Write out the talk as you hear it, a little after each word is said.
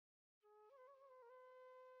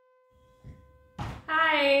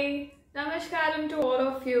Hi, Namaskaram to all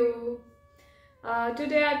of you.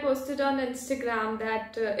 Today I posted on Instagram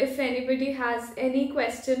that if anybody has any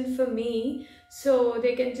question for me, so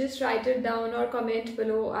they can just write it down or comment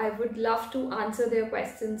below. I would love to answer their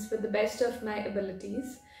questions with the best of my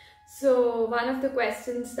abilities. So one of the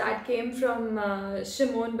questions that came from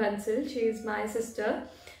Shimon Bansal, she is my sister,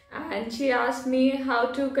 and she asked me how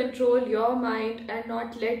to control your mind and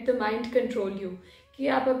not let the mind control you. कि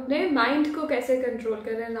आप अपने mind को कैसे control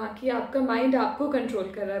कर रहे हैं, ना कि आपका माइंड आपको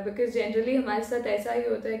कंट्रोल कर रहा है. बिकॉज जनरली हमारे साथ ऐसा ही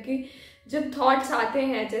होता है कि जब थॉट्स आते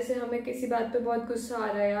हैं, जैसे हमें किसी बात पे बहुत गुस्सा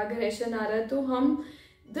आ रहा है, अग्रेशन आ रहा है, तो हम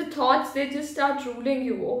the thoughts they just start ruling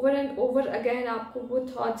you over and over again. आपको वो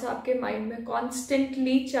thoughts आपके mind में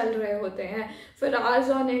constantly चल रहे होते हैं for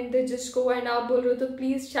hours on end. They just go and आप बोल रहे हो तो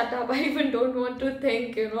please shut up, I even don't want to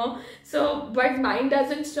think, you know. So but mind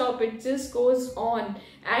doesn't stop, it just goes on.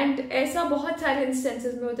 And ऐसा बहुत सारे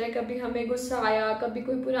instances में होता है. कभी हमें गुस्सा आया, कभी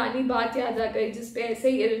कोई पुरानी बात याद आ गई जिस पे ऐसे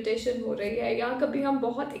ही irritation हो रही है, या कभी हम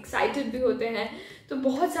बहुत excited भी होते हैं तो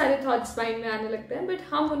बहुत सारे थॉट्स माइंड में आने लगते हैं, बट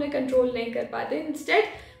हम उन्हें कंट्रोल नहीं कर पाते. इंस्टेड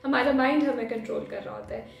हमारा माइंड हमें कंट्रोल कर रहा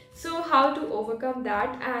होता है. So how to overcome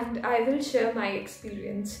that, and I will share my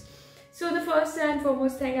experience. So the first and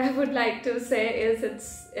foremost thing I would like to say is it's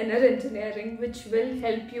inner engineering which will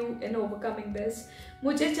help you in overcoming this.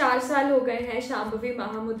 मुझे 4 साल हो गए हैं शांभवी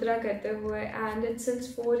महामुद्रा करते हुए, and it's since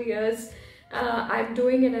 4 years I'm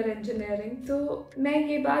doing inner engineering. तो मैं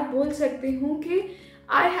ये बात बोल सकती हूँ कि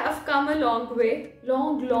I have come a long way,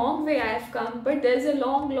 long way I have come, but there's a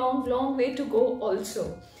long way to go also.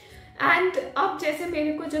 And अब जैसे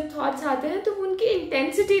मेरे को जब thoughts आते हैं तो उनकी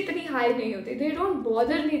intensity इतनी high नहीं होती. They don't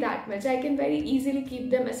bother me that much. I can very easily keep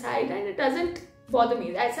them aside and it doesn't bother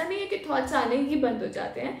me. ऐसा नहीं है कि thoughts आने ही बंद हो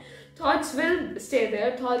जाते हैं. Thoughts will stay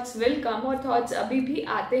there, thoughts will come, और thoughts अभी भी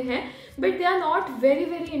आते हैं, but they are not very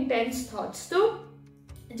intense thoughts. तो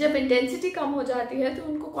जब इंटेंसिटी कम हो जाती है तो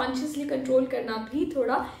उनको कॉन्शियसली कंट्रोल करना भी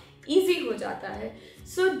थोड़ा इजी हो जाता है.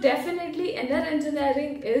 So definitely inner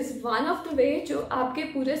engineering is one of the way जो आपके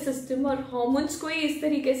पूरे सिस्टम और हार्मोन्स को ही इस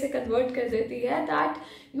तरीके से कन्वर्ट कर देती है that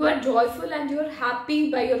you are joyful and you are happy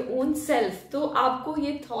by your own self. तो आपको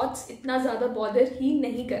ये थॉट्स इतना ज़्यादा बॉदर ही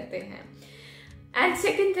नहीं करते हैं. एंड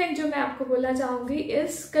सेकेंड थिंग जो मैं आपको बोलना चाहूँगी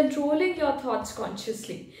is controlling your thoughts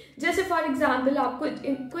consciously. जैसे फॉर एग्जाम्पल आपको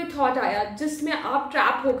कोई थॉट आया जिसमें आप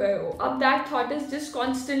ट्रैप हो गए हो. अब that thought is just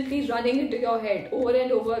constantly running into your head over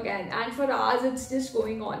and over again and for hours it's just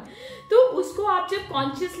going on. तो उसको आप जब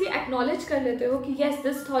कॉन्शियसली एक्नॉलेज कर लेते हो कि yes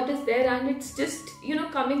this thought is there and it's just you know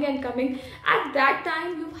coming and coming, at that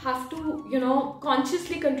time you have to you know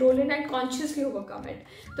consciously control it and consciously overcome it.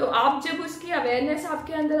 तो आप जब उसकी अवेयरनेस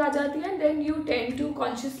आपके अंदर आ जाती है, then you tend to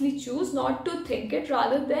consciously choose not to think it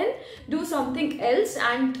rather than do something else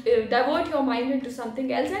and divert your mind into something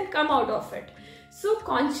else and come out of it. So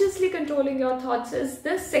consciously controlling your thoughts is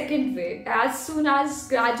the second way. As soon as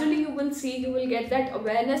gradually you will see, you will get that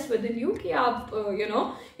awareness within you कि आप you know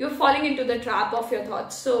you're falling into the trap of your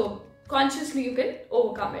thoughts. So consciously you can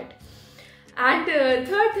overcome it. And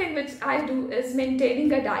third thing which I do is maintaining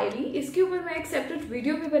a diary. इसके ऊपर मैं एक separate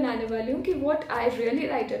video भी बनाने वाली हूँ कि what I really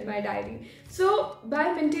write in my diary. So by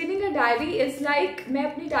maintaining a diary is like मैं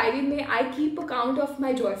अपनी diary में I keep account of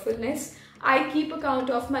my joyfulness, I keep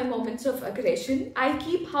account of my moments of aggression, I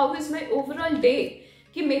keep how is my overall day.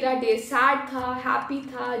 कि मेरा day sad था, happy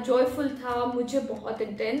था, joyful था, मुझे बहुत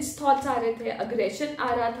इंटेंस थॉट्स आ रहे थे, अग्रेशन आ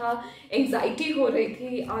रहा था, एंग्जाइटी हो रही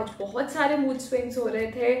थी, आज बहुत सारे मूड स्विंग्स हो रहे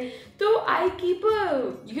थे. तो I keep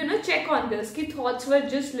you know check on this कि thoughts were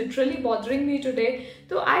just literally bothering me today.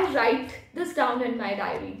 तो आई right this down in my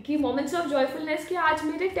diary कि मोमेंट्स ऑफ जॉयफुलनेस कि आज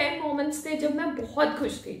मेरे 10 मोमेंट्स थे जब मैं बहुत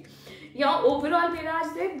खुश थी, या ओवरऑल मेरा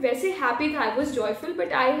आज डे वैसे हैप्पी था, I was joyful,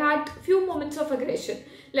 but I had few moments of aggression.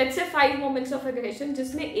 Let's say 5 moments of aggression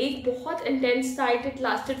जिसमें एक बहुत इंटेंस था, it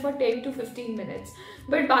lasted for 10 to 15 minutes,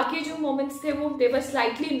 but बाकी जो मोमेंट्स थे वो दे वर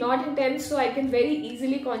slightly not intense, so I can very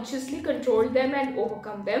easily consciously control them and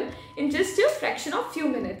overcome them in just a fraction of few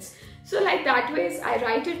minutes. So like that ways I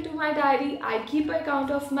write into my diary, I keep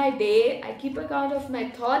account of my day, I keep account of my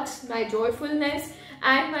thoughts, my joyfulness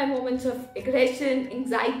and my moments of aggression,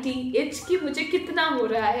 anxiety, itch कि मुझे कितना हो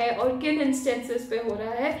रहा है और किन instances पे हो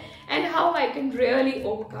रहा है and how I can really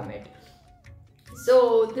overcome it. So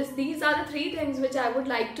these are the 3 things which I would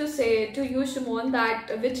like to say to you, Shimon,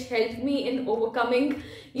 that which helped me in overcoming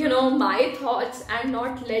you know my thoughts and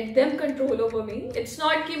not let them control over me. It's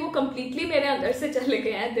not कि वो completely मेरे अंदर से चले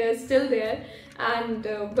गए हैं, they're still there,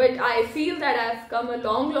 and but I feel that I've come a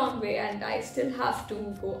long way and I still have to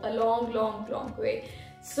go a long way.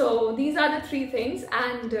 So these are the three things.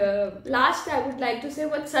 And last, I would like to say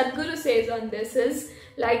what Sadhguru says on this is,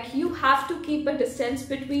 like, you have to keep a distance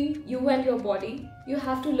between you and your body. You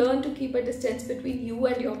have to learn to keep a distance between you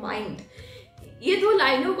and your mind. ये दो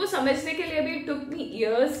लाइनों को समझने के लिए भी took me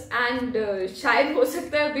years and शायद हो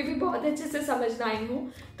सकता है अभी भी बहुत अच्छे से समझ ना आई हूँ.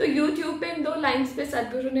 तो YouTube पे इन दो लाइन्स पे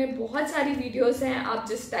सदगुरु ने बहुत सारी वीडियोस हैं, आप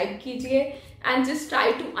जस्ट टाइप कीजिए and just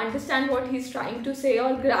try to understand what he's trying to say, or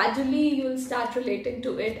gradually you will start relating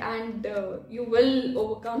to it and you will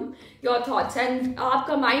overcome your thoughts and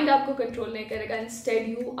आपका mind आपको control नहीं करेगा, instead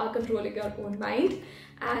you are controlling your own mind.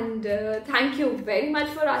 And thank you very much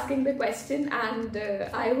for asking the question, and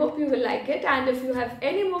I hope you will like it. And if you have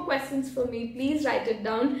any more questions for me, please write it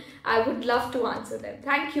down. I would love to answer them.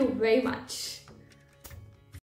 Thank you very much.